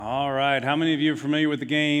right, how many of you are familiar with the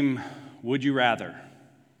game Would You Rather?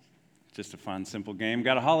 Just a fun, simple game.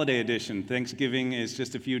 Got a holiday edition. Thanksgiving is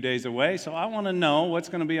just a few days away, so I want to know what's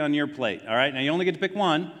going to be on your plate. All right, now you only get to pick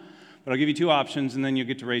one, but I'll give you two options, and then you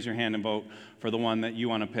get to raise your hand and vote for the one that you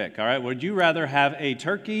want to pick. All right, would you rather have a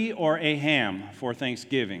turkey or a ham for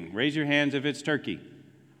Thanksgiving? Raise your hands if it's turkey.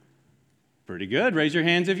 Pretty good. Raise your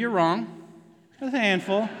hands if you're wrong. That's a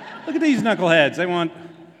handful. Look at these knuckleheads. They want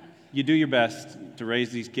you do your best to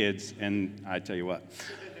raise these kids, and I tell you what.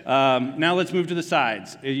 Now let's move to the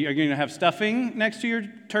sides. Are you going to have stuffing next to your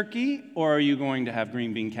turkey, or are you going to have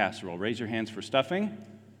green bean casserole? Raise your hands for stuffing.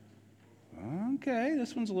 Okay,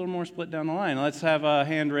 this one's a little more split down the line. Let's have a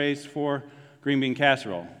hand raised for green bean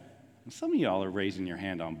casserole. Some of y'all are raising your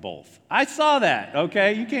hand on both. I saw that,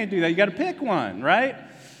 okay? You can't do that. You got to pick one, right?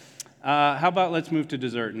 How about let's move to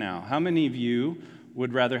dessert now. How many of you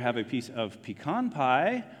would rather have a piece of pecan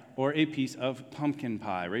pie or a piece of pumpkin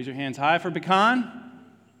pie? Raise your hands high for pecan.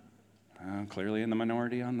 Clearly in the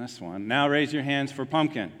minority on this one. Now raise your hands for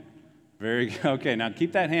pumpkin. Very good. Okay, now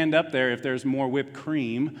keep that hand up there if there's more whipped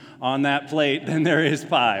cream on that plate than there is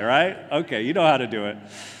pie, right? Okay, you know how to do it.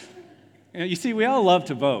 You see, we all love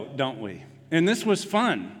to vote, don't we? And this was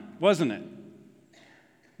fun, wasn't it?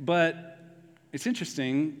 But it's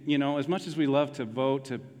interesting, you know, as much as we love to vote,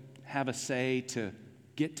 to have a say, to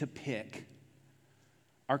get to pick,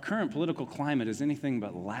 our current political climate is anything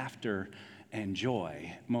but laughter and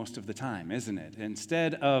joy most of the time, isn't it?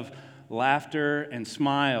 Instead of laughter and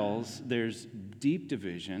smiles, there's deep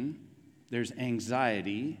division, there's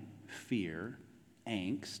anxiety, fear,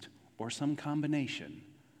 angst, or some combination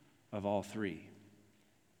of all three.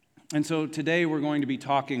 And so today we're going to be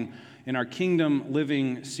talking in our Kingdom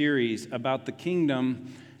Living series about the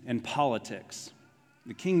kingdom and politics.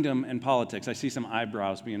 The kingdom and politics. I see some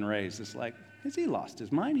eyebrows being raised. It's like, has he lost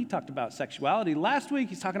his mind? He talked about sexuality last week.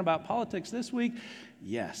 He's talking about politics this week.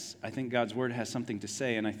 Yes, I think God's word has something to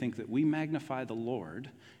say, and I think that we magnify the Lord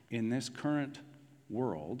in this current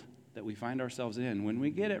world that we find ourselves in when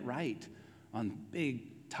we get it right on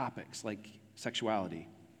big topics like sexuality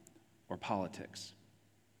or politics.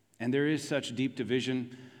 And there is such deep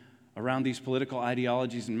division around these political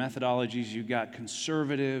ideologies and methodologies. You've got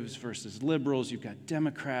conservatives versus liberals. You've got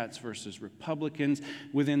Democrats versus Republicans.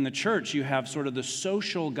 Within the church, you have sort of the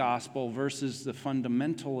social gospel versus the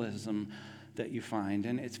fundamentalism that you find.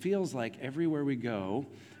 And it feels like everywhere we go,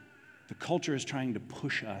 the culture is trying to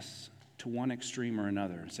push us to one extreme or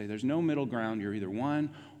another and say there's no middle ground. You're either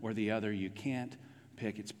one or the other. You can't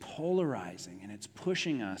pick. It's polarizing, and it's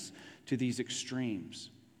pushing us to these extremes.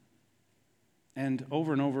 And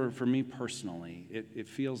over for me personally, it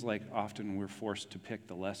feels like often we're forced to pick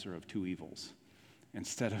the lesser of two evils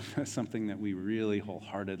instead of something that we really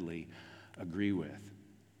wholeheartedly agree with.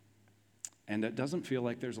 And it doesn't feel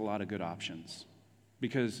like there's a lot of good options.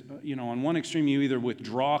 Because, you know, on one extreme, you either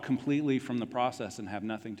withdraw completely from the process and have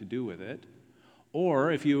nothing to do with it,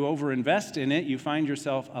 or if you overinvest in it, you find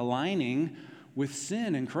yourself aligning with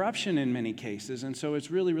sin and corruption in many cases. And so it's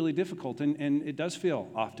really, really difficult. And it does feel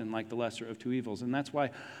often like the lesser of two evils. And that's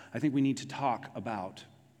why I think we need to talk about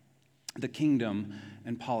the kingdom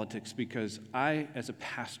and politics, because I, as a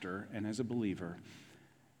pastor and as a believer,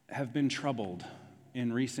 have been troubled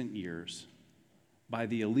in recent years by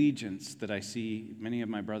the allegiance that I see many of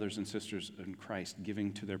my brothers and sisters in Christ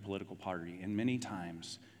giving to their political party. And many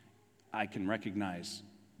times I can recognize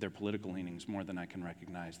their political leanings more than I can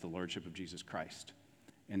recognize the lordship of Jesus Christ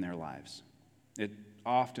in their lives. It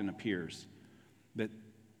often appears that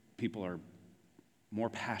people are more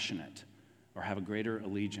passionate or have a greater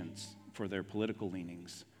allegiance for their political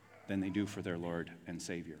leanings than they do for their Lord and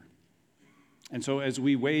Savior. And so as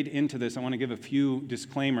we wade into this, I want to give a few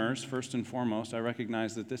disclaimers. First and foremost, I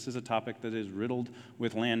recognize that this is a topic that is riddled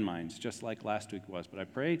with landmines, just like last week was. But I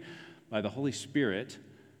pray by the Holy Spirit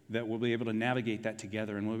that we'll be able to navigate that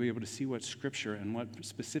together, and we'll be able to see what Scripture and what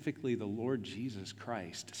specifically the Lord Jesus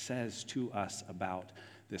Christ says to us about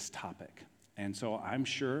this topic. And so I'm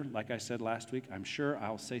sure, like I said last week, I'm sure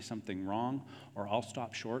I'll say something wrong, or I'll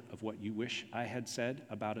stop short of what you wish I had said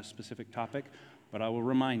about a specific topic, but I will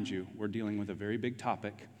remind you, we're dealing with a very big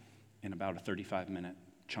topic in about a 35-minute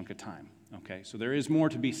chunk of time. Okay, so there is more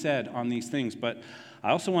to be said on these things, but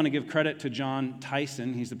I also want to give credit to John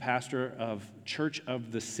Tyson. He's the pastor of Church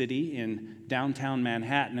of the City in downtown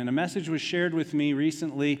Manhattan, and a message was shared with me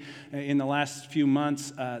recently in the last few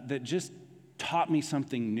months that just taught me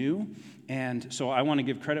something new, and so I want to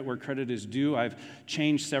give credit where credit is due. I've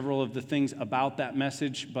changed several of the things about that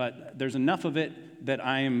message, but there's enough of it that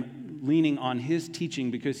I am leaning on his teaching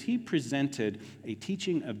because he presented a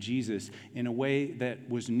teaching of Jesus in a way that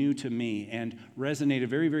was new to me and resonated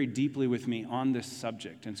very, very deeply with me on this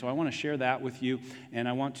subject. And so I want to share that with you, and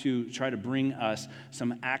I want to try to bring us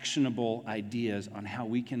some actionable ideas on how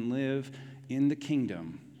we can live in the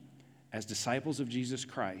kingdom as disciples of Jesus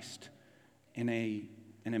Christ in an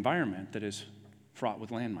environment that is fraught with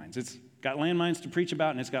landmines. It's got landmines to preach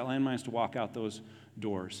about, and it's got landmines to walk out those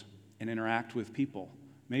doors and interact with people,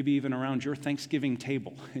 maybe even around your Thanksgiving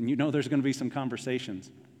table, and you know there's going to be some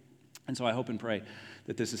conversations. And so I hope and pray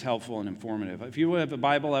that this is helpful and informative. If you have a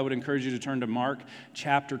Bible, I would encourage you to turn to Mark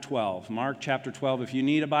chapter 12. Mark chapter 12. If you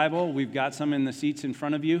need a Bible, we've got some in the seats in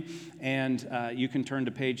front of you, and you can turn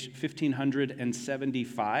to page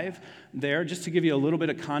 1575 there. Just to give you a little bit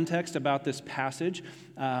of context about this passage,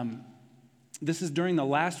 this is during the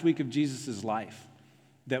last week of Jesus' life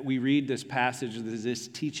that we read this passage, that this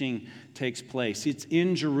teaching takes place. It's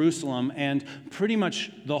in Jerusalem, and pretty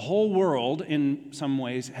much the whole world, in some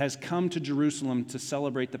ways, has come to Jerusalem to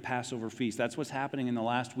celebrate the Passover feast. That's what's happening in the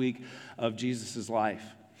last week of Jesus' life.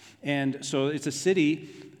 And so it's a city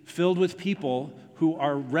filled with people who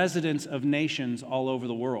are residents of nations all over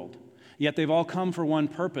the world. Yet they've all come for one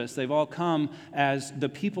purpose. They've all come as the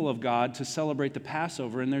people of God to celebrate the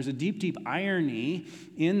Passover. And there's a deep, deep irony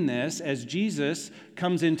in this as Jesus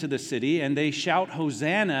comes into the city and they shout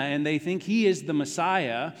Hosanna and they think he is the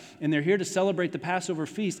Messiah and they're here to celebrate the Passover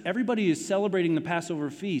feast. Everybody is celebrating the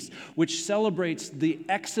Passover feast, which celebrates the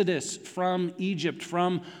exodus from Egypt,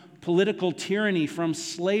 from political tyranny, from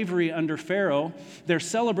slavery under Pharaoh. They're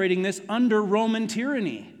celebrating this under Roman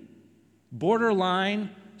tyranny.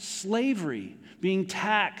 Borderline slavery, being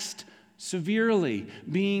taxed severely,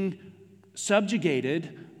 being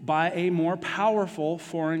subjugated by a more powerful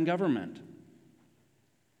foreign government.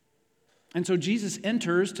 And so Jesus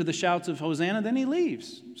enters to the shouts of Hosanna, then he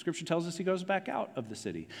leaves. Scripture tells us he goes back out of the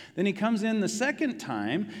city. Then he comes in the second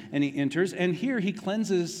time and he enters, and here he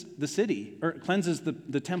cleanses the city, or cleanses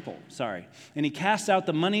the temple, And he casts out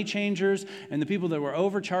the money changers and the people that were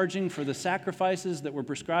overcharging for the sacrifices that were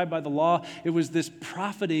prescribed by the law. It was this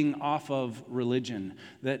profiting off of religion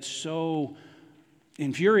that so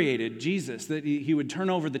infuriated Jesus that he would turn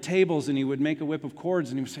over the tables and he would make a whip of cords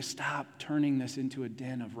and he would say, "Stop turning this into a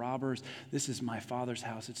den of robbers. This is my Father's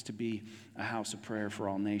house. It's to be a house of prayer for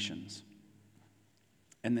all nations."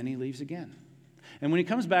 And then he leaves again. And when he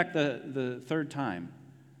comes back the third time,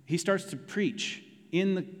 he starts to preach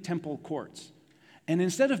in the temple courts. And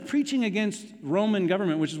instead of preaching against Roman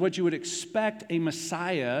government, which is what you would expect a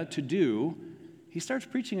Messiah to do, he starts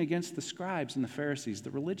preaching against the scribes and the Pharisees, the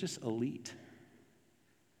religious elite.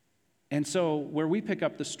 And so where we pick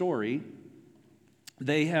up the story,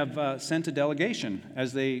 they have sent a delegation,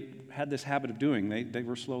 as they had this habit of doing. They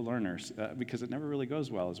were slow learners because it never really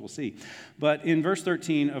goes well, as we'll see. But in verse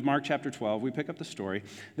 13 of Mark chapter 12, we pick up the story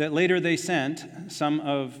that later they sent some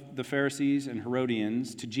of the Pharisees and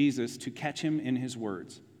Herodians to Jesus to catch him in his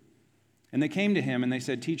words. And they came to him and they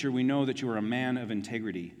said, "Teacher, we know that you are a man of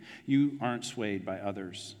integrity. You aren't swayed by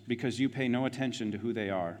others because you pay no attention to who they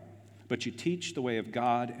are. But you teach the way of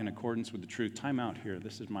God in accordance with the truth." Time out here.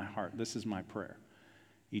 This is my heart. This is my prayer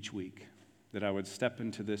each week, that I would step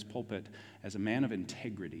into this pulpit as a man of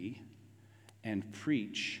integrity and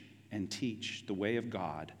preach and teach the way of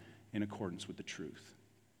God in accordance with the truth.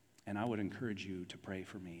 And I would encourage you to pray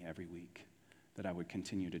for me every week that I would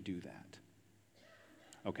continue to do that.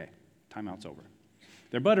 Okay, timeout's over.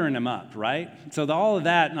 They're buttering him up, right? So all of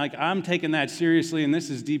that, like I'm taking that seriously, and this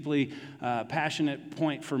is deeply passionate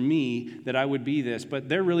point for me that I would be this, but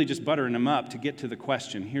they're really just buttering him up to get to the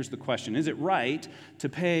question. Here's the question. Is it right to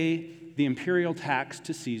pay the imperial tax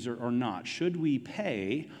to Caesar or not? Should we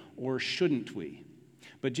pay or shouldn't we?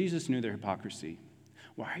 But Jesus knew their hypocrisy.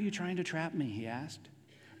 "Why are you trying to trap me?" he asked.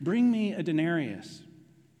 "Bring me a denarius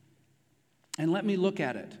and let me look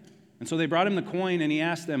at it." And so they brought him the coin, and he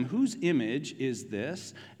asked them, "Whose image is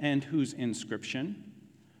this, and whose inscription?"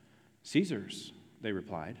 "Caesar's," they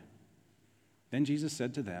replied. Then Jesus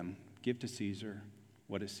said to them, "Give to Caesar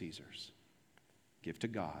what is Caesar's. Give to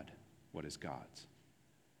God what is God's."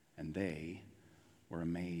 And they were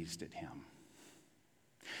amazed at him.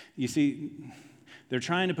 You see, they're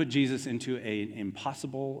trying to put Jesus into an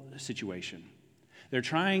impossible situation. They're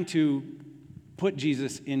trying to put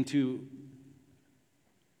Jesus into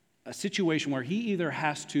a situation where he either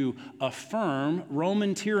has to affirm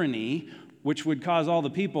Roman tyranny, which would cause all the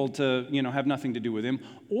people to, have nothing to do with him,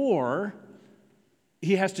 or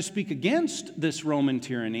he has to speak against this Roman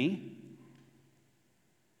tyranny,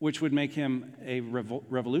 which would make him a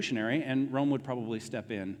revolutionary, and Rome would probably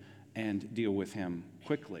step in and deal with him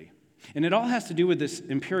quickly. And it all has to do with this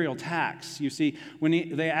imperial tax. You see, when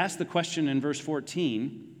they asked the question in verse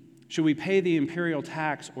 14, should we pay the imperial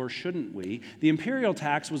tax or shouldn't we? The imperial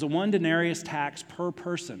tax was a 1 denarius tax per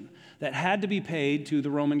person that had to be paid to the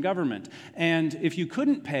Roman government. And if you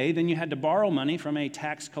couldn't pay, then you had to borrow money from a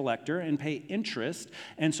tax collector and pay interest.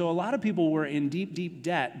 And so a lot of people were in deep, deep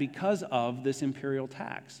debt because of this imperial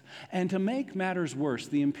tax. And to make matters worse,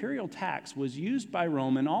 the imperial tax was used by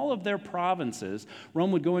Rome in all of their provinces.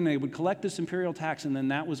 Rome would go in, they would collect this imperial tax, and then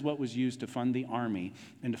that was what was used to fund the army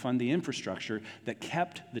and to fund the infrastructure that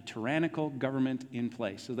kept the tyrannical government in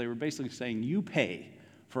place. So they were basically saying, you pay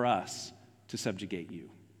for us to subjugate you.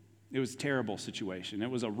 It was a terrible situation. It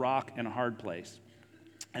was a rock and a hard place.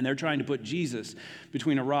 And they're trying to put Jesus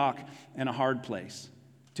between a rock and a hard place,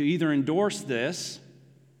 to either endorse this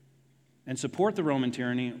and support the Roman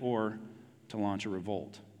tyranny or to launch a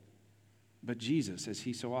revolt. But Jesus, as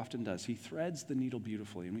he so often does, he threads the needle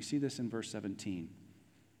beautifully. And we see this in verse 17.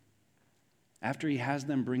 After he has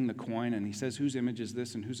them bring the coin and he says, whose image is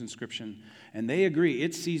this and whose inscription? And they agree,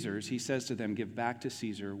 it's Caesar's. He says to them, give back to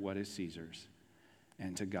Caesar what is Caesar's,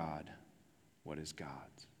 and to God what is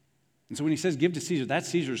God's. And so when he says give to Caesar, that's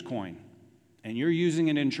Caesar's coin. And you're using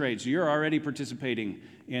it in trade. So you're already participating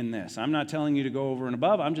in this. I'm not telling you to go over and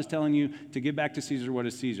above. I'm just telling you to give back to Caesar what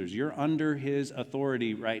is Caesar's. You're under his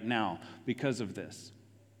authority right now because of this.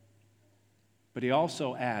 But he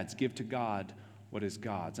also adds, give to God what is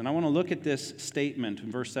God's. And I want to look at this statement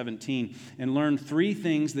in verse 17 and learn 3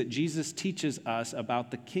 things that Jesus teaches us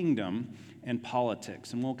about the kingdom and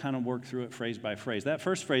politics. And we'll kind of work through it phrase by phrase. That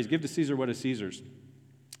first phrase, give to Caesar what is Caesar's,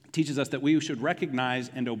 teaches us that we should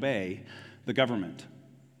recognize and obey the government.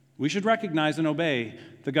 We should recognize and obey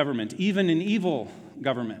the government, even an evil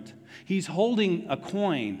government. He's holding a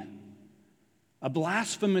coin, a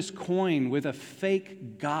blasphemous coin with a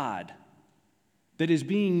fake God that is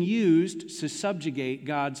being used to subjugate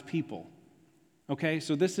God's people. Okay,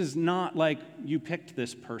 so this is not like you picked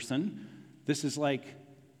this person. This is like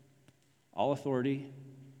all authority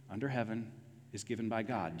under heaven is given by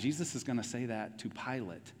God. Jesus is going to say that to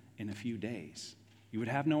Pilate in a few days. You would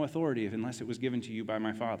have no authority unless it was given to you by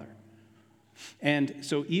my Father. And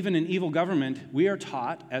so even in evil government, we are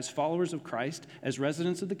taught as followers of Christ, as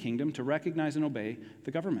residents of the kingdom, to recognize and obey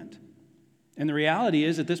the government. And the reality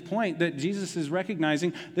is at this point that Jesus is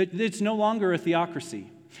recognizing that it's no longer a theocracy.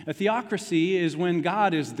 A theocracy is when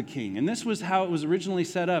God is the king. And this was how it was originally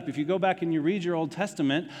set up. If you go back and you read your Old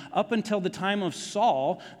Testament, up until the time of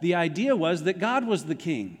Saul, the idea was that God was the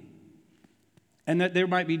king. And that there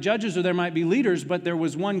might be judges or there might be leaders, but there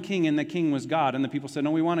was one king and the king was God. And the people said,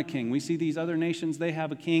 no, we want a king. We see these other nations, they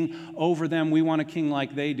have a king over them. We want a king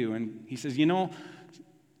like they do. And he says,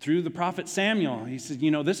 through the prophet Samuel, he said,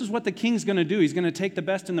 this is what the king's going to do. He's going to take the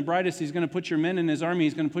best and the brightest. He's going to put your men in his army.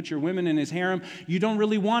 He's going to put your women in his harem. You don't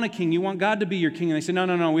really want a king. You want God to be your king. And they said,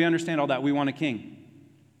 no, we understand all that. We want a king.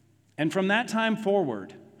 And from that time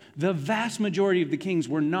forward, the vast majority of the kings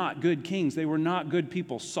were not good kings. They were not good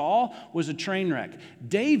people. Saul was a train wreck.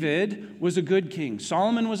 David was a good king.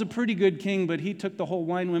 Solomon was a pretty good king, but he took the whole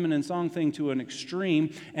wine, women, and song thing to an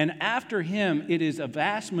extreme. And after him, it is a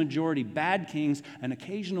vast majority bad kings, an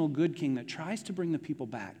occasional good king that tries to bring the people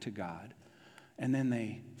back to God. And then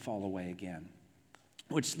they fall away again,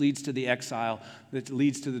 which leads to the exile, that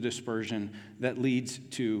leads to the dispersion, that leads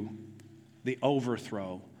to the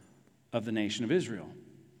overthrow of the nation of Israel.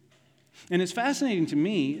 And it's fascinating to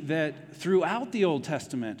me that throughout the Old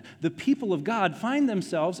Testament, the people of God find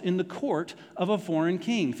themselves in the court of a foreign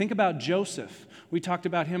king. Think about Joseph. We talked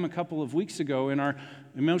about him a couple of weeks ago in our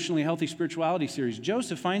Emotionally Healthy Spirituality series.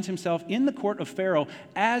 Joseph finds himself in the court of Pharaoh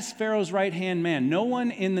as Pharaoh's right-hand man. No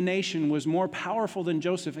one in the nation was more powerful than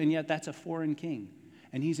Joseph, and yet that's a foreign king.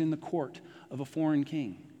 And he's in the court of a foreign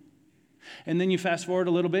king. And then you fast forward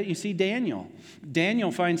a little bit, you see Daniel.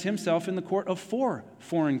 Daniel finds himself in the court of 4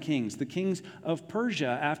 foreign kings, the kings of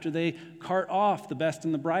Persia, after they cart off the best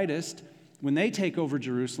and the brightest, when they take over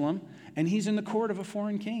Jerusalem, and he's in the court of a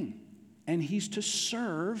foreign king. And he's to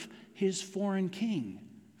serve his foreign king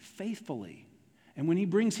faithfully. And when he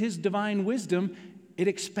brings his divine wisdom, it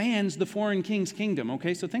expands the foreign king's kingdom.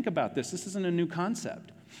 Okay, so think about this. This isn't a new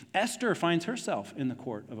concept. Esther finds herself in the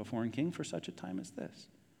court of a foreign king for such a time as this.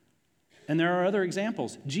 And there are other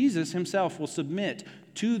examples. Jesus himself will submit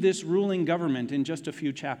to this ruling government in just a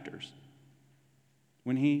few chapters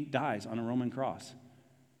when he dies on a Roman cross.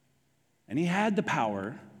 And he had the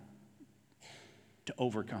power to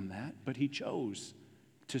overcome that, but he chose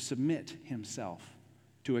to submit himself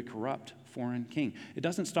to a corrupt foreign king. It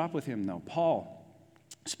doesn't stop with him, though. Paul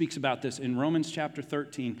speaks about this in Romans chapter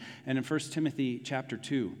 13 and in 1 Timothy chapter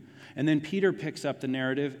 2. And then Peter picks up the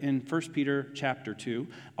narrative in 1 Peter chapter 2.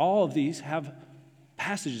 All of these have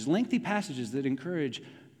passages, lengthy passages that encourage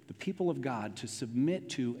the people of God to submit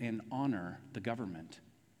to and honor the government,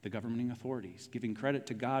 the governing authorities, giving credit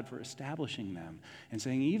to God for establishing them and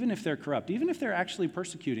saying, even if they're corrupt, even if they're actually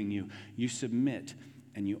persecuting you, you submit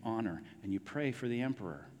and you honor and you pray for the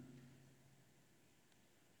emperor.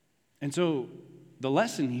 And so the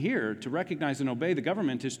lesson here to recognize and obey the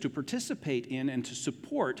government is to participate in and to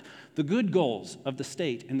support the good goals of the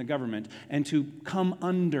state and the government and to come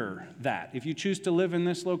under that. If you choose to live in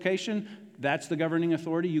this location, that's the governing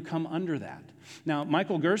authority. You come under that. Now,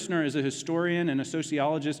 Michael Gerstner is a historian and a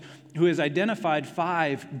sociologist who has identified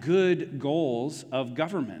 5 good goals of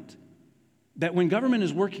government. That when government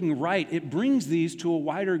is working right, it brings these to a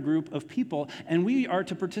wider group of people, and we are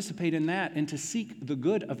to participate in that and to seek the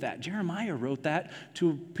good of that. Jeremiah wrote that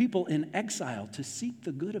to people in exile, to seek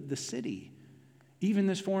the good of the city, even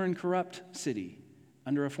this foreign corrupt city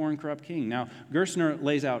under a foreign corrupt king. Now, Gerstner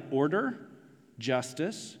lays out order,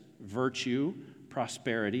 justice, virtue,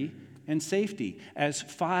 prosperity, and safety as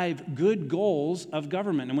 5 good goals of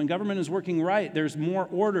government. And when government is working right, there's more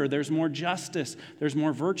order, there's more justice, there's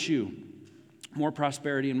more virtue, more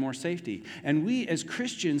prosperity, and more safety. And we as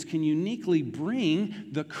Christians can uniquely bring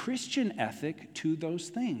the Christian ethic to those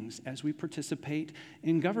things as we participate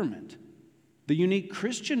in government. The unique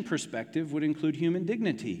Christian perspective would include human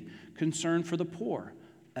dignity, concern for the poor,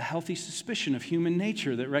 a healthy suspicion of human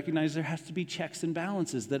nature that recognizes there has to be checks and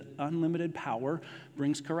balances, that unlimited power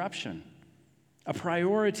brings corruption, a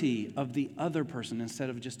priority of the other person instead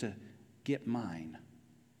of just a get mine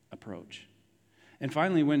approach. And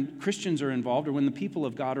finally, when Christians are involved, or when the people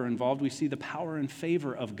of God are involved, we see the power and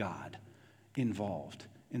favor of God involved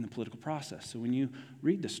in the political process. So when you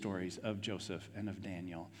read the stories of Joseph and of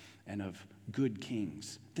Daniel and of good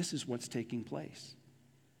kings, this is what's taking place.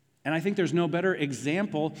 And I think there's no better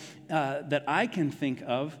example that I can think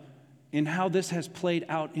of in how this has played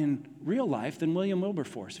out in real life than William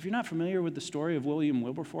Wilberforce. If you're not familiar with the story of William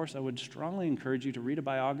Wilberforce, I would strongly encourage you to read a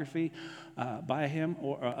biography by him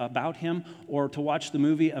or about him, or to watch the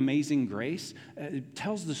movie Amazing Grace. It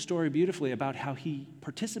tells the story beautifully about how he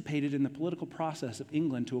participated in the political process of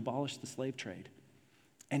England to abolish the slave trade.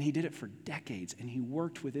 And he did it for decades, and he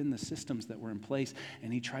worked within the systems that were in place,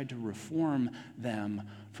 and he tried to reform them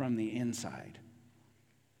from the inside.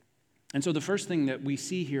 And so the first thing that we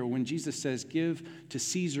see here when Jesus says, give to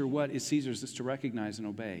Caesar what is Caesar's, is to recognize and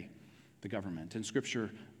obey the government. And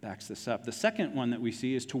Scripture backs this up. The second one that we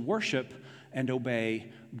see is to worship and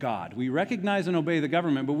obey God. We recognize and obey the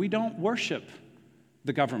government, but we don't worship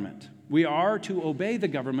the government. We are to obey the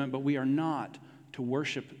government, but we are not to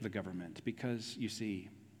worship the government because, you see,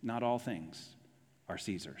 not all things are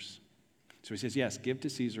Caesar's. So he says, yes, give to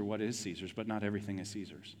Caesar what is Caesar's, but not everything is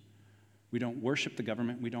Caesar's. We don't worship the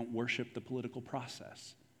government. We don't worship the political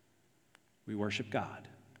process. We worship God.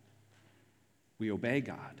 We obey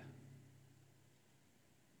God.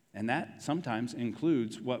 And that sometimes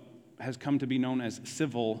includes what has come to be known as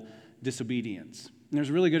civil disobedience. And there's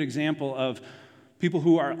a really good example of people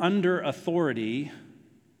who are under authority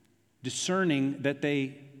discerning that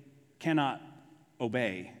they cannot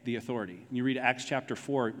obey the authority. You read Acts chapter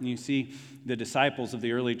 4, and you see the disciples of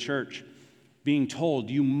the early church being told,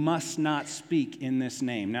 you must not speak in this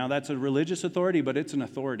name. Now, that's a religious authority, but it's an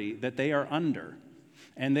authority that they are under.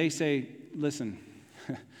 And they say, listen,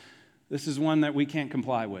 this is one that we can't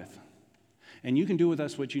comply with. And you can do with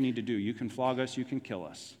us what you need to do. You can flog us, you can kill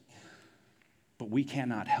us. But we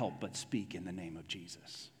cannot help but speak in the name of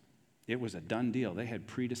Jesus. It was a done deal. They had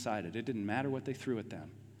pre-decided. It didn't matter what they threw at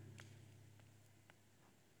them.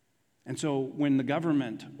 And so when the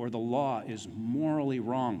government or the law is morally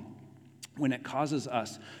wrong, when it causes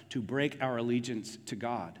us to break our allegiance to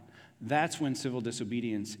God, that's when civil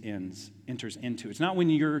disobedience enters into. It's not when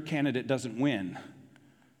your candidate doesn't win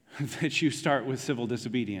that you start with civil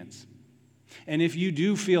disobedience. And if you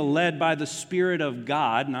do feel led by the Spirit of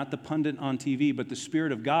God, not the pundit on TV, but the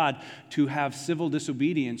Spirit of God to have civil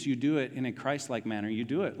disobedience, you do it in a Christ-like manner. You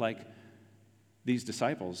do it like these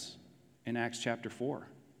disciples in Acts chapter 4,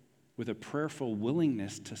 with a prayerful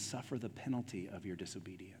willingness to suffer the penalty of your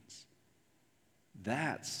disobedience.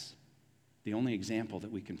 That's the only example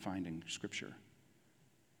that we can find in Scripture.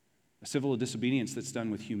 A civil disobedience that's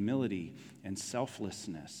done with humility and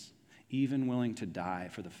selflessness, even willing to die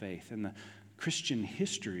for the faith. And the Christian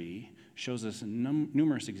history shows us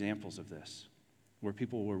numerous examples of this, where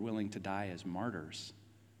people were willing to die as martyrs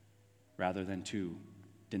rather than to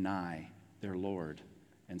deny their Lord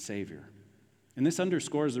and Savior. And this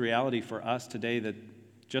underscores the reality for us today that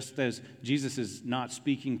Just as Jesus is not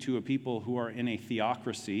speaking to a people who are in a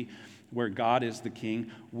theocracy where God is the king,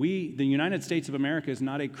 the United States of America is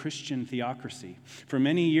not a Christian theocracy. For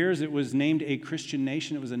many years, it was named a Christian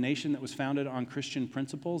nation. It was a nation that was founded on Christian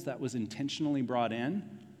principles that was intentionally brought in.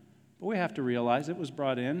 But we have to realize it was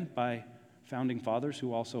brought in by founding fathers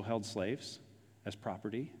who also held slaves as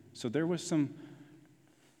property. So there was some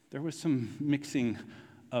mixing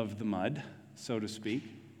of the mud, so to speak.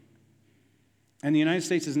 And the United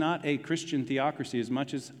States is not a Christian theocracy as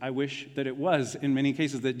much as I wish that it was in many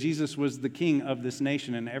cases, that Jesus was the king of this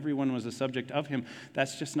nation and everyone was a subject of him.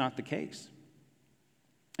 That's just not the case.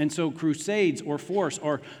 And so crusades or force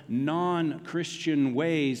or non-Christian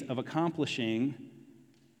ways of accomplishing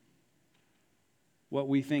what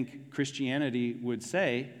we think Christianity would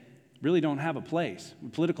say really don't have a place.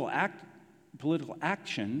 Political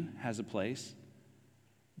action has a place.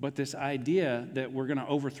 But this idea that we're going to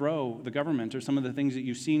overthrow the government or some of the things that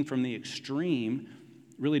you've seen from the extreme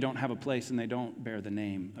really don't have a place, and they don't bear the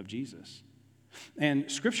name of Jesus. And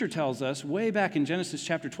Scripture tells us way back in Genesis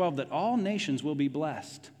chapter 12 that all nations will be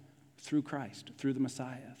blessed through Christ, through the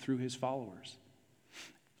Messiah, through his followers.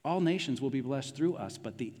 All nations will be blessed through us,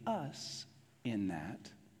 but the us in that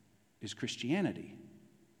is Christianity.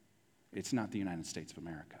 It's not the United States of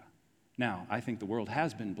America. Now, I think the world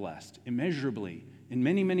has been blessed immeasurably in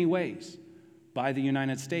many, many ways by the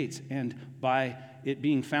United States and by it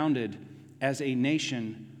being founded as a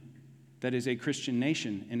nation that is a Christian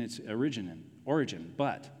nation in its origin,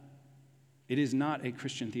 but it is not a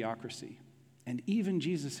Christian theocracy. And even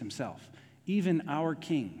Jesus himself, even our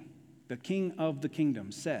king, the king of the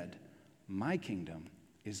kingdom, said, "My kingdom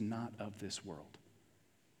is not of this world."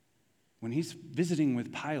 When he's visiting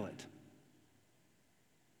with Pilate,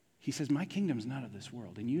 he says, "My kingdom's not of this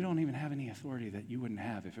world, and you don't even have any authority that you wouldn't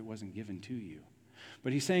have if it wasn't given to you."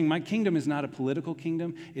 But he's saying, my kingdom is not a political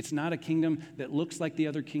kingdom. It's not a kingdom that looks like the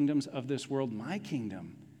other kingdoms of this world. My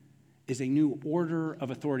kingdom is a new order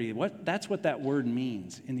of authority. That's what that word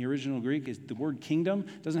means. In the original Greek, is the word kingdom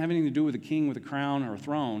doesn't have anything to do with a king with a crown or a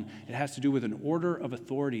throne. It has to do with an order of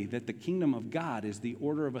authority, that the kingdom of God is the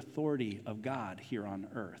order of authority of God here on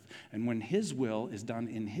earth. And when his will is done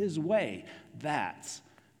in his way, that's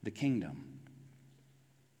the kingdom.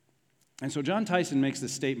 And so John Tyson makes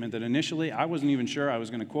this statement that initially I wasn't even sure I was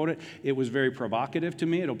going to quote it. It was very provocative to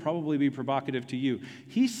me. It'll probably be provocative to you.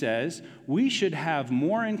 He says, we should have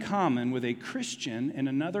more in common with a Christian in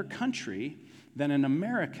another country than an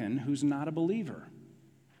American who's not a believer.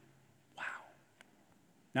 Wow.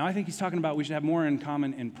 Now I think he's talking about we should have more in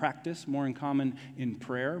common in practice, more in common in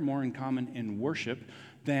prayer, more in common in worship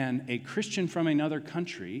than a Christian from another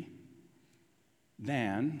country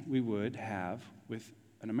than we would have with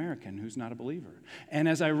an American who's not a believer. And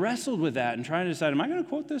as I wrestled with that and trying to decide, am I going to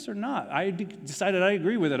quote this or not? I decided I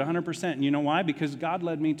agree with it 100%. And you know why? Because God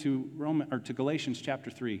led me to Galatians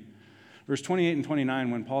chapter 3, verse 28 and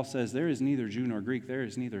 29, when Paul says, there is neither Jew nor Greek, there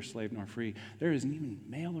is neither slave nor free, there is neither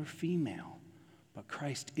male or female, but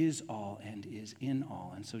Christ is all and is in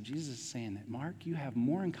all. And so Jesus is saying that, Mark, you have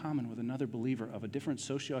more in common with another believer of a different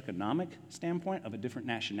socioeconomic standpoint, of a different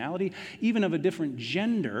nationality, even of a different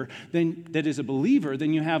gender that is a believer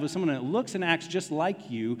than you have with someone that looks and acts just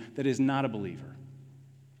like you that is not a believer.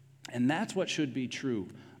 And that's what should be true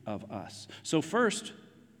of us. So first,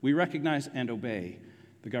 we recognize and obey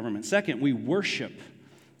the government. Second, we worship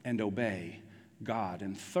and obey God.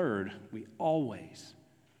 And third, we always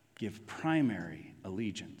give primary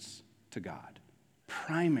allegiance to God.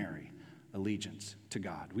 Primary allegiance to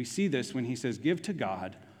God. We see this when he says, give to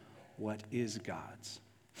God what is God's.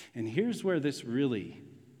 And here's where this really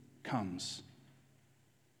comes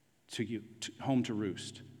home to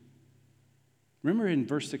roost. Remember in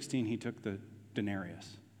verse 16, he took the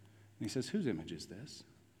denarius. And he says, whose image is this?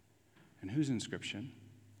 And whose inscription?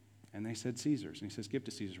 And they said, Caesar's. And he says, give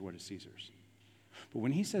to Caesar what is Caesar's. But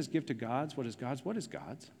when he says, give to God's, what is God's? What is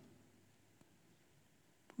God's?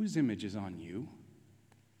 Whose image is on you?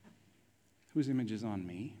 Whose image is on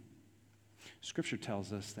me? Scripture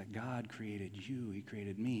tells us that God created you, he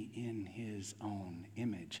created me in his own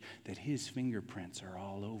image, that his fingerprints are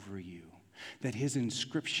all over you, that his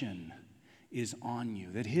inscription is on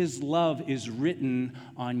you, that his love is written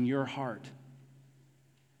on your heart.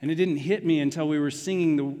 And it didn't hit me until we were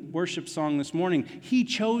singing the worship song this morning. He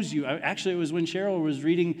chose you. Actually, it was when Cheryl was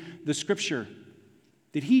reading the scripture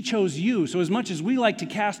that he chose you. So as much as we like to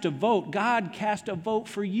cast a vote, God cast a vote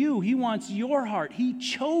for you. He wants your heart. He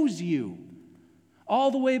chose you.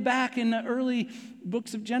 All the way back in the early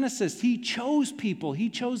books of Genesis, he chose people. He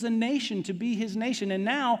chose a nation to be his nation. And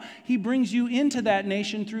now he brings you into that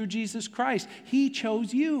nation through Jesus Christ. He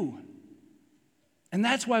chose you. And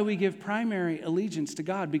that's why we give primary allegiance to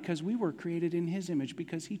God, because we were created in his image,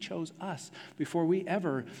 because he chose us before we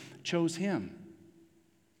ever chose him.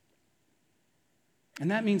 And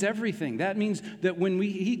that means everything. That means that when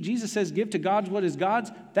Jesus says, give to God what is God's,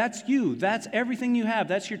 that's you. That's everything you have.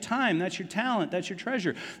 That's your time. That's your talent. That's your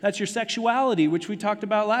treasure. That's your sexuality, which we talked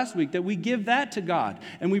about last week, that we give that to God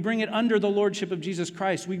and we bring it under the lordship of Jesus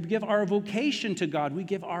Christ. We give our vocation to God. We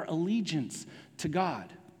give our allegiance to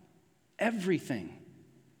God. Everything.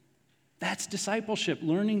 That's discipleship,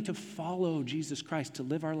 learning to follow Jesus Christ, to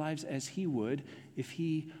live our lives as he would if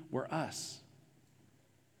he were us.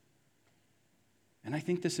 And I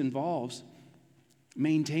think this involves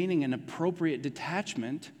maintaining an appropriate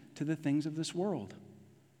detachment to the things of this world.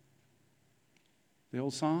 The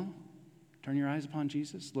old song, turn your eyes upon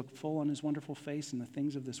Jesus, look full on his wonderful face, and the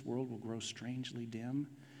things of this world will grow strangely dim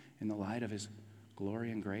in the light of his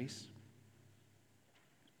glory and grace.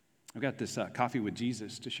 I've got this Coffee with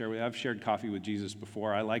Jesus to share with you. I've shared Coffee with Jesus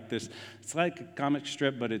before. I like this. It's like a comic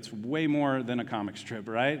strip, but it's way more than a comic strip,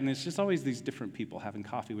 right? And it's just always these different people having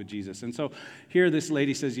coffee with Jesus. And so here this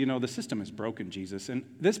lady says, the system is broken, Jesus. And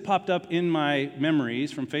this popped up in my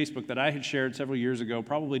memories from Facebook that I had shared several years ago,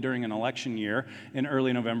 probably during an election year in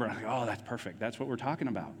early November. I'm like, oh, that's perfect. That's what we're talking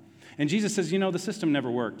about. And Jesus says, the system never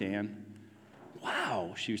worked, Ann.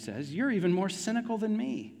 Wow, she says, you're even more cynical than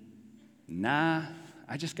me. Nah.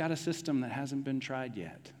 I just got a system that hasn't been tried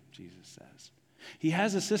yet, Jesus says. He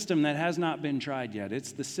has a system that has not been tried yet.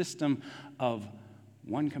 It's the system of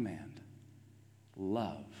one command: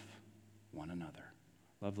 love one another.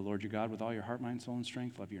 Love the Lord your God with all your heart, mind, soul, and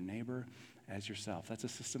strength. Love your neighbor as yourself. That's a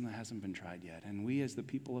system that hasn't been tried yet. And we as the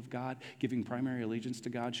people of God, giving primary allegiance to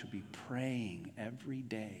God, should be praying every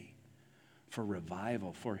day for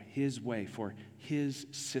revival, for his way, for his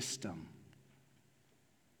system.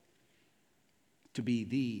 To be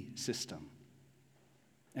the system.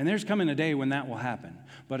 And there's coming a day when that will happen.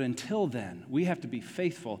 But until then, we have to be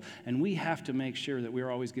faithful, and we have to make sure that we're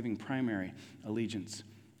always giving primary allegiance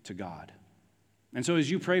to God. And so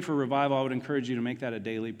as you pray for revival, I would encourage you to make that a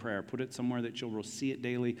daily prayer. Put it somewhere that you'll see it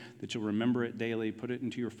daily, that you'll remember it daily. Put it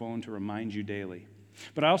into your phone to remind you daily.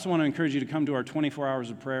 But I also want to encourage you to come to our 24 hours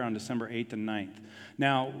of prayer on December 8th and 9th.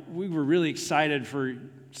 Now, we were really excited for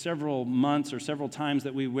several months or several times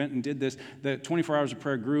that we went and did this. The 24 hours of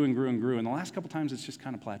prayer grew and grew and grew. And the last couple times, it's just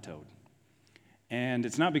kind of plateaued. And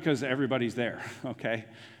it's not because everybody's there, okay?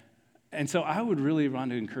 And so I would really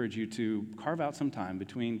want to encourage you to carve out some time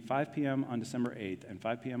between 5 p.m. on December 8th and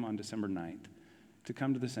 5 p.m. on December 9th to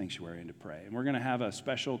come to the sanctuary and to pray. And we're going to have a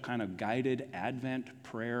special kind of guided Advent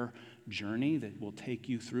prayer journey that will take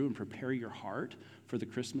you through and prepare your heart for the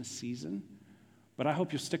Christmas season. But I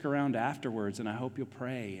hope you'll stick around afterwards, and I hope you'll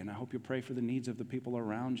pray, and I hope you'll pray for the needs of the people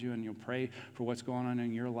around you, and you'll pray for what's going on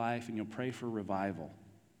in your life, and you'll pray for revival.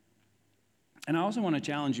 And I also want to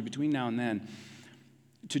challenge you between now and then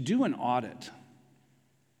to do an audit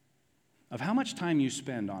of how much time you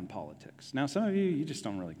spend on politics. Now, some of you just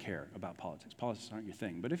don't really care about politics. Politics aren't your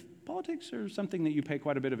thing. But if politics are something that you pay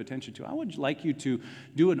quite a bit of attention to, I would like you to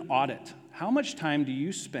do an audit. How much time do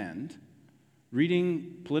you spend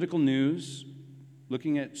reading political news,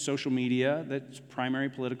 looking at social media that's primary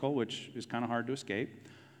political, which is kind of hard to escape,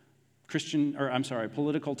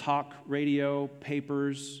 political talk radio,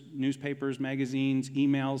 papers, newspapers, magazines,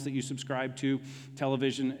 emails that you subscribe to,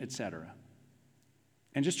 television, etc.?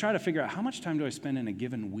 And just try to figure out how much time do I spend in a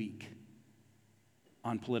given week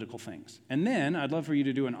on political things. And then I'd love for you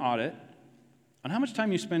to do an audit on how much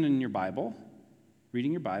time you spend in your Bible,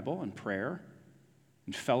 reading your Bible and prayer,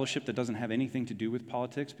 and fellowship that doesn't have anything to do with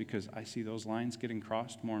politics, because I see those lines getting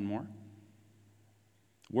crossed more and more.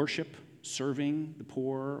 Worship, serving the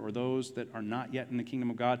poor or those that are not yet in the kingdom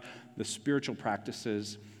of God, the spiritual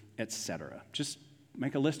practices, etc. Just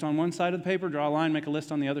make a list on one side of the paper, draw a line, make a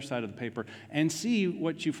list on the other side of the paper, and see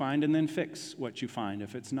what you find, and then fix what you find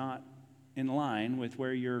if it's not in line with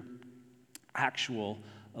where your actual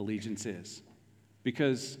allegiance is.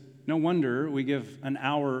 Because no wonder we give an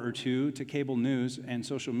hour or two to cable news and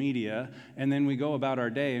social media, and then we go about our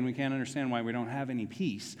day and we can't understand why we don't have any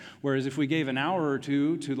peace. Whereas if we gave an hour or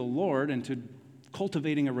two to the Lord and to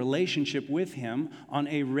cultivating a relationship with him on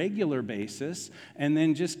a regular basis, and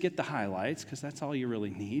then just get the highlights, because that's all you really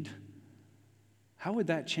need, how would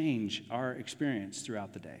that change our experience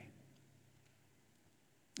throughout the day?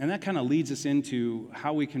 And that kind of leads us into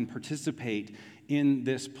how we can participate in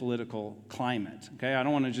this political climate. Okay, I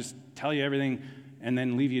don't want to just tell you everything and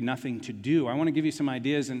then leave you nothing to do. I want to give you some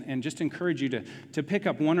ideas and just encourage you to pick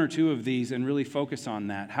up one or two of these and really focus on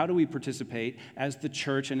that. How do we participate as the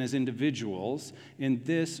church and as individuals in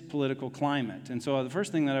this political climate? And so the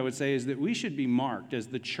first thing that I would say is that we should be marked as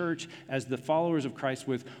the church, as the followers of Christ,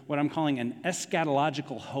 with what I'm calling an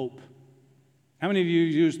eschatological hope. How many of you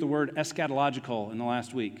used the word eschatological in the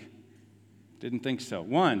last week? Didn't think so.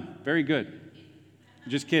 One, very good.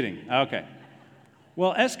 Just kidding. Okay.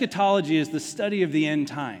 Well, eschatology is the study of the end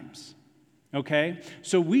times, okay?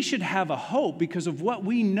 So we should have a hope because of what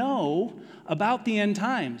we know about the end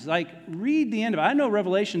times. Like, read the end of it. I know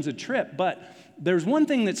Revelation's a trip, but there's one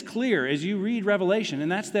thing that's clear as you read Revelation,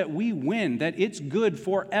 and that's that we win, that it's good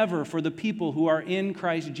forever for the people who are in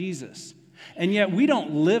Christ Jesus. And yet we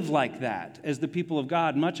don't live like that as the people of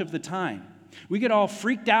God much of the time. We get all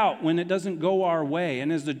freaked out when it doesn't go our way.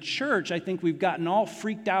 And as the church, I think we've gotten all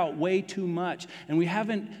freaked out way too much. And we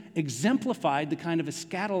haven't exemplified the kind of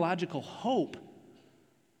eschatological hope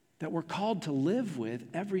that we're called to live with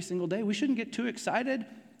every single day. We shouldn't get too excited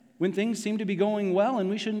when things seem to be going well, and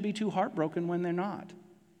we shouldn't be too heartbroken when they're not.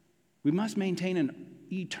 We must maintain an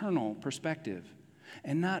eternal perspective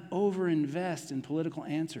and not overinvest in political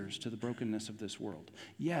answers to the brokenness of this world.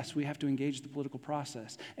 Yes, we have to engage the political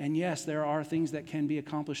process. And yes, there are things that can be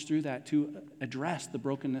accomplished through that to address the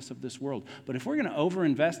brokenness of this world. But if we're going to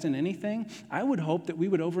overinvest in anything, I would hope that we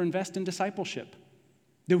would overinvest in discipleship,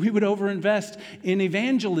 that we would overinvest in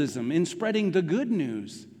evangelism, in spreading the good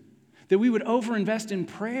news, that we would overinvest in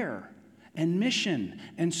prayer and mission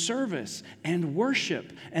and service and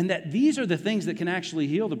worship, and that these are the things that can actually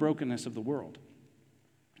heal the brokenness of the world.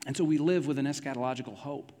 And so we live with an eschatological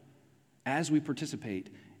hope as we participate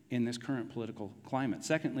in this current political climate.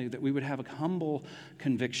 Secondly, that we would have a humble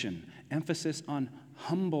conviction, emphasis on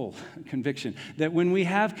humble conviction, that when we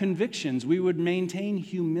have convictions, we would maintain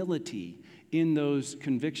humility in those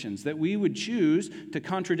convictions, that we would choose to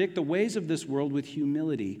contradict the ways of this world with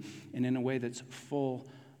humility and in a way that's full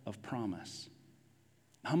of promise.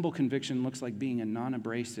 Humble conviction looks like being a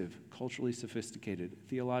non-abrasive, culturally sophisticated,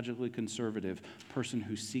 theologically conservative person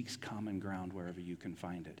who seeks common ground wherever you can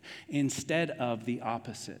find it, instead of the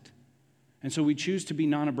opposite. And so we choose to be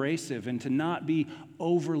non-abrasive and to not be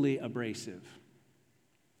overly abrasive.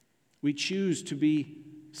 We choose to be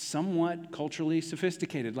somewhat culturally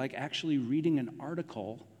sophisticated, like actually reading an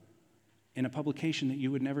article in a publication that you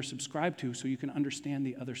would never subscribe to so you can understand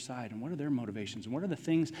the other side and what are their motivations and what are the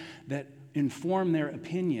things that inform their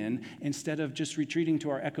opinion instead of just retreating to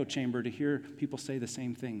our echo chamber to hear people say the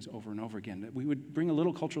same things over and over again. That we would bring a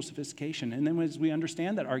little cultural sophistication, and then as we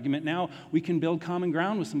understand that argument, now we can build common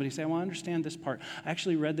ground with somebody. Say, well, I understand this part. I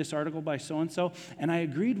actually read this article by so-and-so, and I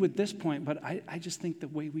agreed with this point, but I just think the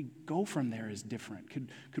way we go from there is different. Could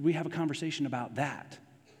we have a conversation about that?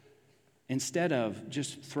 Instead of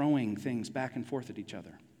just throwing things back and forth at each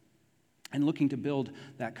other and looking to build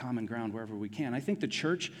that common ground wherever we can. I think the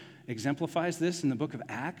church exemplifies this in the book of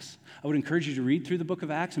Acts. I would encourage you to read through the book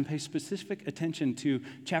of Acts and pay specific attention to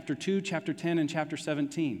chapter 2, chapter 10, and chapter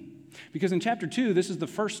 17. Because in chapter 2, this is the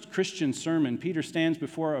first Christian sermon. Peter stands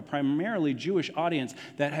before a primarily Jewish audience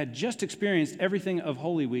that had just experienced everything of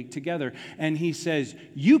Holy Week together, and he says,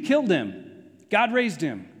 "You killed him. God raised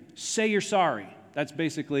him. Say you're sorry." That's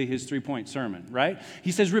basically his 3-point sermon, right?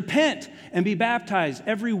 He says, "Repent and be baptized,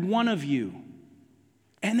 every one of you."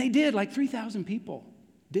 And they did, like 3,000 people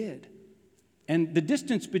did. And the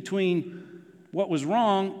distance between what was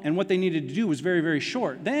wrong and what they needed to do was very, very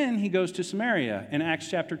short. Then he goes to Samaria in Acts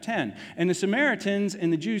chapter 10. And the Samaritans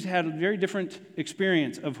and the Jews had a very different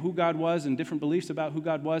experience of who God was and different beliefs about who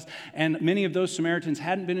God was. And many of those Samaritans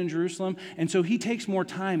hadn't been in Jerusalem. And so he takes more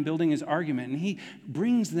time building his argument. And he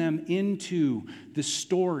brings them into the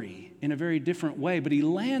story in a very different way. But he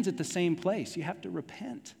lands at the same place. You have to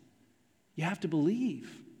repent. You have to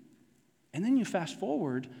believe. And then you fast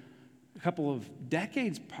forward a couple of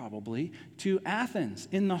decades probably, to Athens,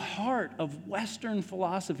 in the heart of Western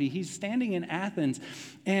philosophy. He's standing in Athens,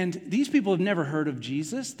 and these people have never heard of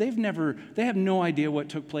Jesus. They have no idea what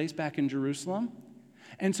took place back in Jerusalem.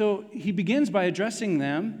 And so he begins by addressing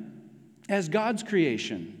them as God's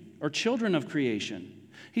creation, or children of creation.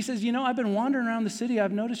 He says, I've been wandering around the city.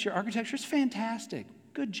 I've noticed your architecture is fantastic.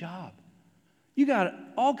 Good job. You got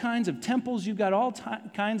all kinds of temples. You've got all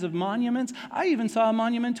kinds of monuments. I even saw a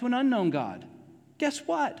monument to an unknown God. Guess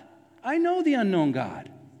what? I know the unknown God.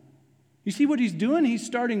 You see what he's doing? He's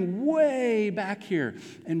starting way back here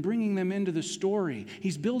and bringing them into the story.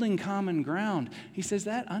 He's building common ground. He says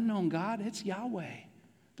that unknown God, it's Yahweh,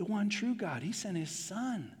 the one true God. He sent his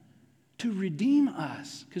son to redeem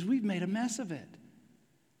us because we've made a mess of it.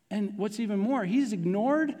 And what's even more, he's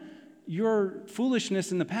ignored your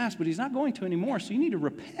foolishness in the past, but he's not going to anymore. So you need to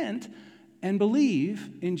repent and believe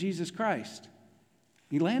in Jesus Christ.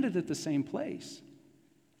 He landed at the same place.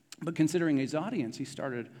 But considering his audience, he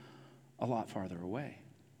started a lot farther away.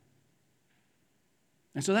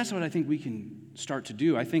 And so that's what I think we can start to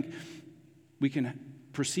do. I think we can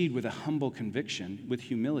proceed with a humble conviction, with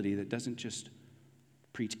humility that doesn't just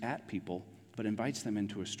preach at people, but invites them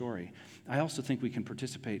into a story. I also think we can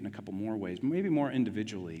participate in a couple more ways, maybe more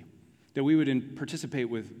individually, that we would participate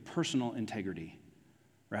with personal integrity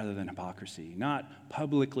rather than hypocrisy, not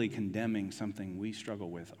publicly condemning something we struggle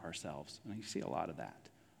with ourselves. And you see a lot of that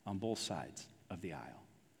on both sides of the aisle.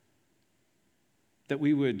 That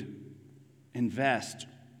we would invest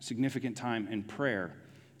significant time in prayer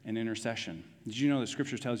and intercession. Did you know that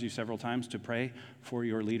Scripture tells you several times to pray for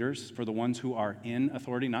your leaders, for the ones who are in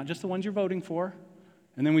authority, not just the ones you're voting for?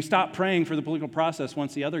 And then we stop praying for the political process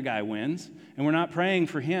once the other guy wins, and we're not praying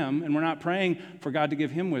for him, and we're not praying for God to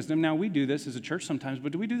give him wisdom. Now, we do this as a church sometimes,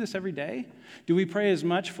 but do we do this every day? Do we pray as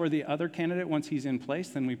much for the other candidate once he's in place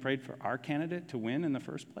than we prayed for our candidate to win in the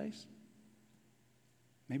first place?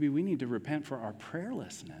 Maybe we need to repent for our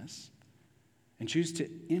prayerlessness and choose to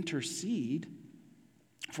intercede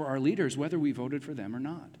for our leaders, whether we voted for them or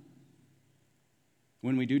not.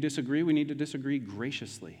 When we do disagree, we need to disagree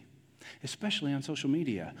graciously, especially on social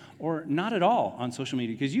media, or not at all on social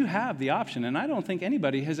media, because you have the option, and I don't think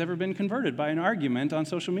anybody has ever been converted by an argument on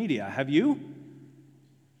social media. Have you?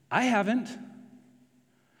 I haven't.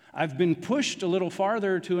 I've been pushed a little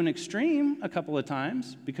farther to an extreme a couple of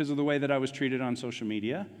times because of the way that I was treated on social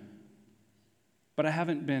media, but I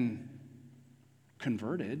haven't been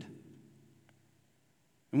converted.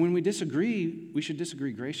 And when we disagree, we should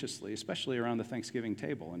disagree graciously, especially around the Thanksgiving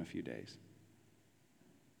table in a few days.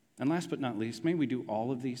 And last but not least, may we do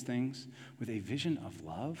all of these things with a vision of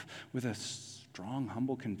love, with a strong,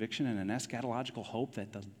 humble conviction and an eschatological hope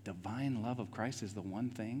that the divine love of Christ is the one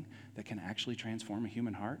thing that can actually transform a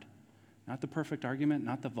human heart. Not the perfect argument,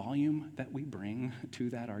 not the volume that we bring to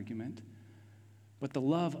that argument, but the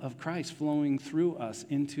love of Christ flowing through us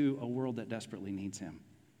into a world that desperately needs him.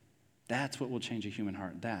 That's what will change a human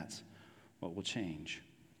heart. That's what will change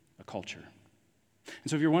a culture. And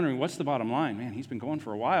so if you're wondering, what's the bottom line? Man, he's been going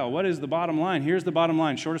for a while. What is the bottom line? Here's the bottom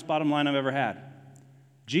line, shortest bottom line I've ever had.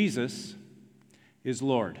 Jesus is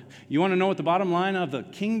Lord. You want to know what the bottom line of the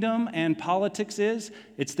kingdom and politics is?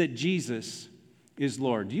 It's that Jesus is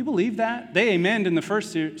Lord. Do you believe that? They amened in the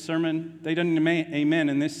first sermon. They didn't amen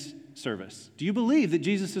in this service. Do you believe that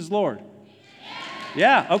Jesus is Lord?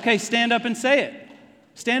 Yeah. Okay, stand up and say it.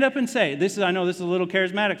 Stand up and say it. I know this is a little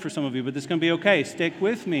charismatic for some of you, but this is going to be okay. Stick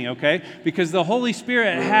with me, okay? Because the Holy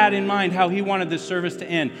Spirit had in mind how he wanted this service to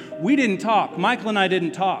end. We didn't talk. Michael and I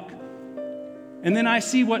didn't talk. And then I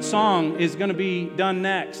see what song is going to be done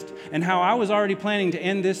next and how I was already planning to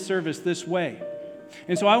end this service this way.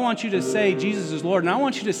 And so I want you to say Jesus is Lord, and I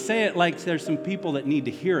want you to say it like there's some people that need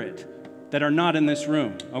to hear it that are not in this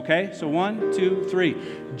room, okay? So 1, 2, 3.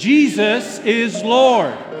 Jesus is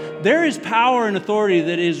Lord. There is power and authority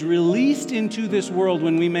that is released into this world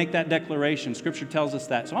when we make that declaration. Scripture tells us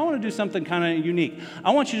that. So I want to do something kind of unique.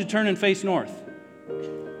 I want you to turn and face north.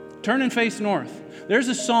 Turn and face north. There's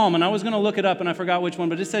a psalm, and I was going to look it up, and I forgot which one,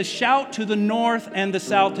 but it says, shout to the north and the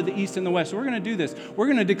south, to the east and the west. So we're going to do this. We're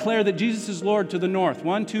going to declare that Jesus is Lord to the north.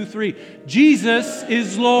 1, 2, 3. Jesus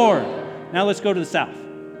is Lord. Now let's go to the south.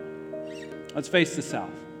 Let's face the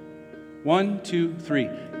south. 1, 2, 3.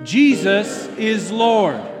 Jesus is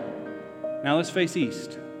Lord. Now let's face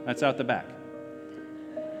east. That's out the back.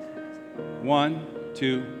 1,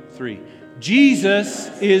 2, 3. Jesus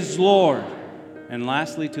is Lord. And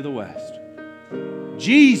lastly, to the west.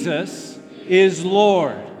 Jesus is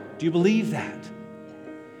Lord. Do you believe that?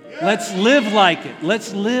 Let's live like it.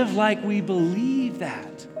 Let's live like we believe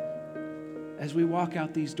that as we walk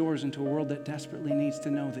out these doors into a world that desperately needs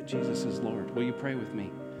to know that Jesus is Lord. Will you pray with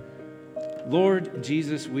me? Lord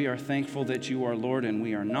Jesus, we are thankful that you are Lord and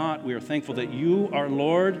we are not. We are thankful that you are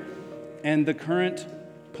Lord and the current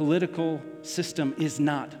political system is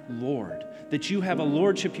not Lord. That you have a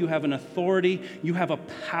lordship, you have an authority, you have a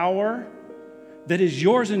power that is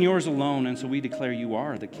yours and yours alone. And so we declare you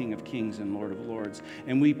are the King of Kings and Lord of Lords.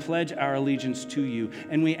 And we pledge our allegiance to you.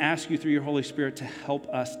 And we ask you through your Holy Spirit to help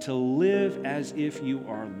us to live as if you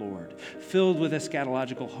are Lord, filled with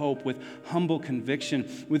eschatological hope, with humble conviction,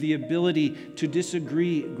 with the ability to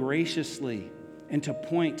disagree graciously and to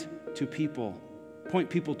point people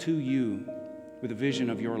to you with a vision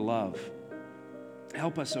of your love.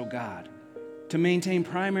 Help us, O God, to maintain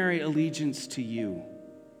primary allegiance to you,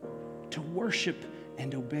 to worship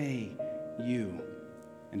and obey you,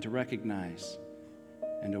 and to recognize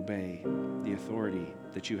and obey the authority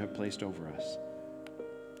that you have placed over us.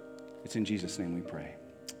 It's in Jesus' name we pray.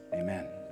 Amen.